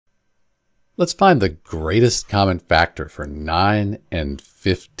Let's find the greatest common factor for 9 and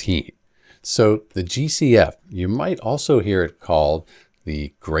 15. So the GCF, you might also hear it called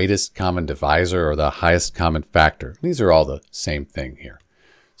the greatest common divisor or the highest common factor. These are all the same thing here.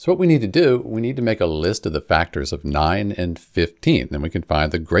 So what we need to do, we need to make a list of the factors of 9 and 15. Then we can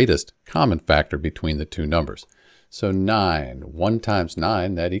find the greatest common factor between the two numbers. So 9, 1 times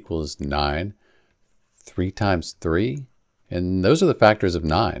 9, that equals 9. 3 times 3, and those are the factors of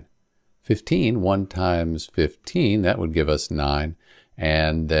 9. 15, 1 times 15, that would give us 9.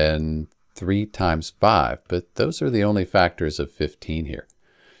 And then 3 times 5, but those are the only factors of 15 here.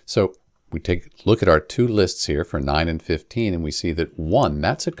 So we take a look at our two lists here for 9 and 15, and we see that 1,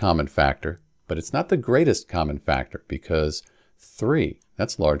 that's a common factor, but it's not the greatest common factor because 3,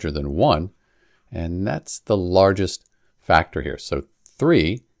 that's larger than 1, and that's the largest factor here. So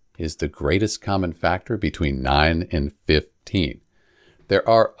 3 is the greatest common factor between 9 and 15. There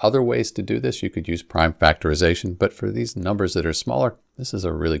are other ways to do this. You could use prime factorization, but for these numbers that are smaller, this is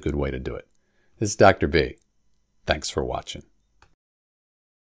a really good way to do it. This is Dr. B. Thanks for watching.